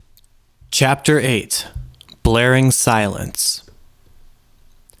Chapter 8 Blaring Silence.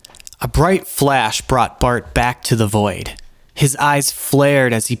 A bright flash brought Bart back to the void. His eyes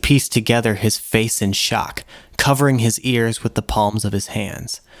flared as he pieced together his face in shock, covering his ears with the palms of his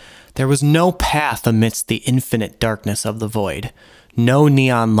hands. There was no path amidst the infinite darkness of the void, no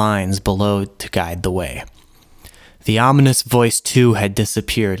neon lines below to guide the way. The ominous voice, too, had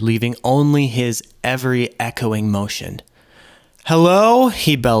disappeared, leaving only his ever-echoing motion. "Hello?"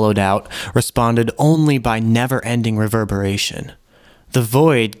 he bellowed out, responded only by never-ending reverberation. The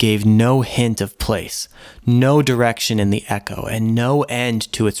void gave no hint of place, no direction in the echo, and no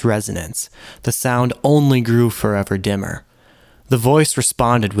end to its resonance. The sound only grew forever dimmer. The voice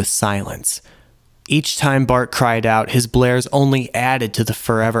responded with silence. Each time Bart cried out, his blares only added to the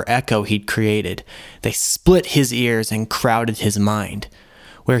forever echo he'd created. They split his ears and crowded his mind.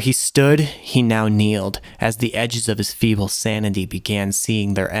 Where he stood, he now kneeled, as the edges of his feeble sanity began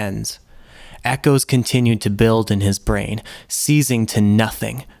seeing their ends. Echoes continued to build in his brain, ceasing to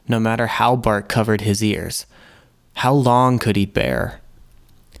nothing, no matter how Bart covered his ears. How long could he bear?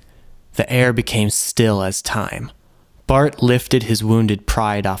 The air became still as time. Bart lifted his wounded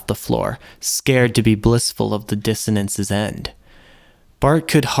pride off the floor, scared to be blissful of the dissonance's end. Bart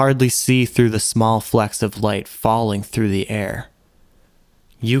could hardly see through the small flecks of light falling through the air.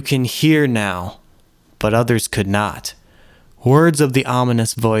 "You can hear now," but others could not. Words of the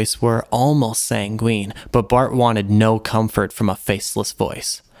ominous voice were almost sanguine, but Bart wanted no comfort from a faceless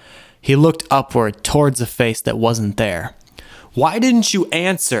voice. He looked upward towards a face that wasn't there. "Why didn't you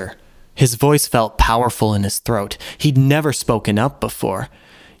answer?" His voice felt powerful in his throat. He'd never spoken up before.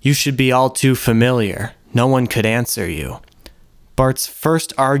 "You should be all too familiar. No one could answer you." Bart's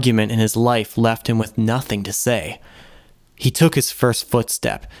first argument in his life left him with nothing to say. He took his first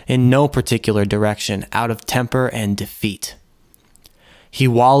footstep, in no particular direction, out of temper and defeat. He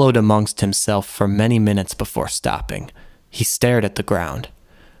wallowed amongst himself for many minutes before stopping. He stared at the ground.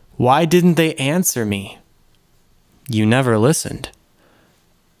 "Why didn't they answer me?" "You never listened."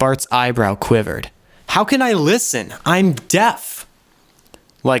 Bart's eyebrow quivered. "How can I listen? I'm deaf!"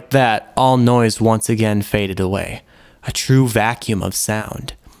 Like that, all noise once again faded away. A true vacuum of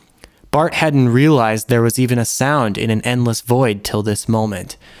sound. Bart hadn't realized there was even a sound in an endless void till this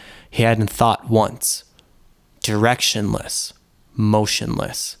moment. He hadn't thought once. Directionless.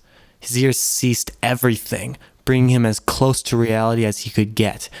 Motionless. His ears ceased everything, bringing him as close to reality as he could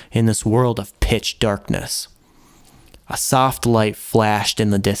get in this world of pitch darkness. A soft light flashed in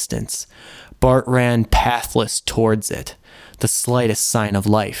the distance. Bart ran pathless towards it, the slightest sign of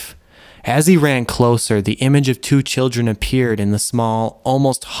life. As he ran closer, the image of two children appeared in the small,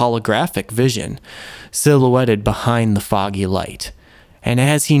 almost holographic vision, silhouetted behind the foggy light. And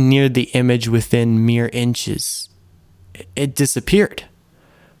as he neared the image within mere inches, it disappeared.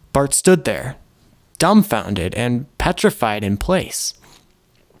 Bart stood there, dumbfounded and petrified in place.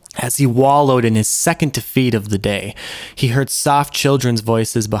 As he wallowed in his second defeat of the day, he heard soft children's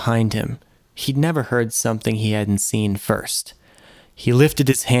voices behind him. He'd never heard something he hadn't seen first. He lifted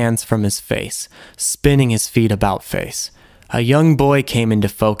his hands from his face, spinning his feet about face. A young boy came into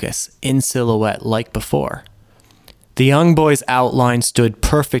focus, in silhouette like before. The young boy's outline stood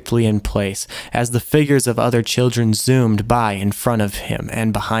perfectly in place as the figures of other children zoomed by in front of him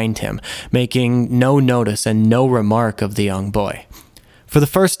and behind him, making no notice and no remark of the young boy. For the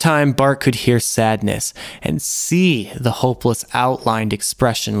first time, Bart could hear sadness and see the hopeless outlined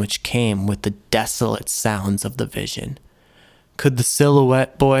expression which came with the desolate sounds of the vision. Could the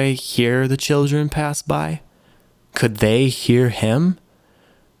silhouette boy hear the children pass by? Could they hear him?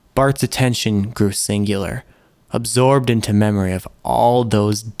 Bart's attention grew singular, absorbed into memory of all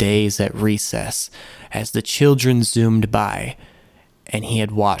those days at recess as the children zoomed by and he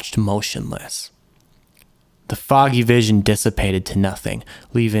had watched motionless. The foggy vision dissipated to nothing,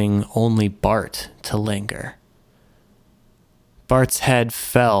 leaving only Bart to linger. Bart's head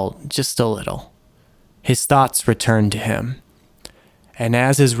fell just a little. His thoughts returned to him. And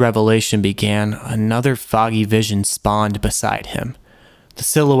as his revelation began, another foggy vision spawned beside him. The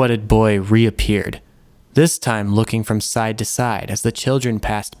silhouetted boy reappeared, this time looking from side to side as the children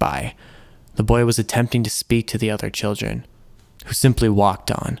passed by. The boy was attempting to speak to the other children, who simply walked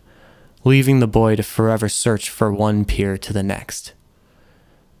on, leaving the boy to forever search for one peer to the next.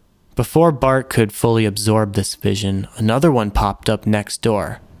 Before Bart could fully absorb this vision, another one popped up next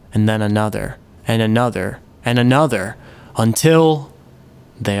door, and then another, and another, and another, until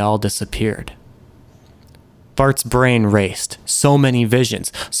they all disappeared. Bart's brain raced. So many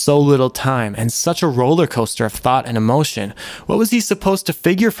visions, so little time, and such a roller coaster of thought and emotion. What was he supposed to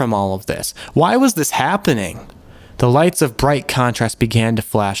figure from all of this? Why was this happening? The lights of bright contrast began to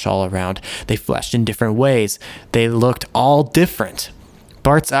flash all around. They flashed in different ways. They looked all different.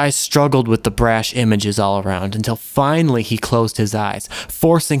 Bart's eyes struggled with the brash images all around until finally he closed his eyes,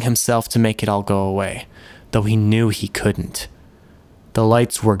 forcing himself to make it all go away, though he knew he couldn't. The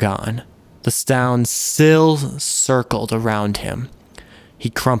lights were gone. The sound still circled around him.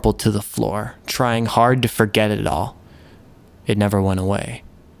 He crumpled to the floor, trying hard to forget it all. It never went away.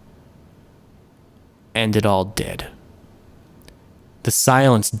 And it all did. The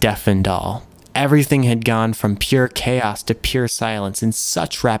silence deafened all. Everything had gone from pure chaos to pure silence in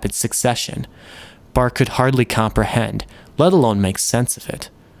such rapid succession. Bart could hardly comprehend, let alone make sense of it.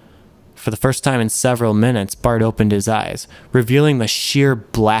 For the first time in several minutes, Bart opened his eyes, revealing the sheer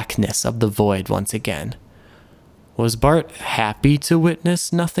blackness of the void once again. Was Bart happy to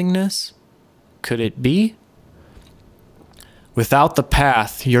witness nothingness? Could it be? Without the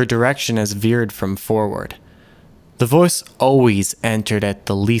path, your direction has veered from forward. The voice always entered at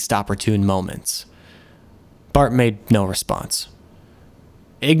the least opportune moments. Bart made no response.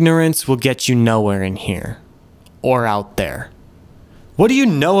 Ignorance will get you nowhere in here. Or out there. What do you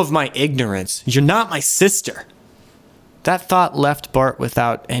know of my ignorance? You're not my sister. That thought left Bart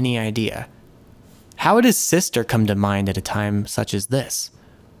without any idea. How had his sister come to mind at a time such as this?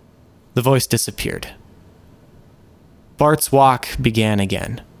 The voice disappeared. Bart's walk began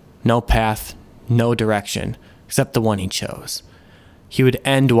again. No path, no direction, except the one he chose. He would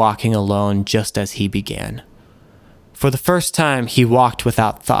end walking alone just as he began. For the first time, he walked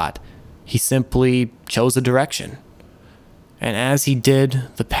without thought. He simply chose a direction. And as he did,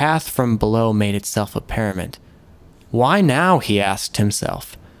 the path from below made itself apparent. Why now, he asked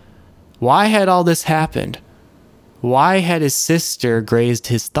himself. Why had all this happened? Why had his sister grazed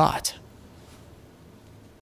his thought?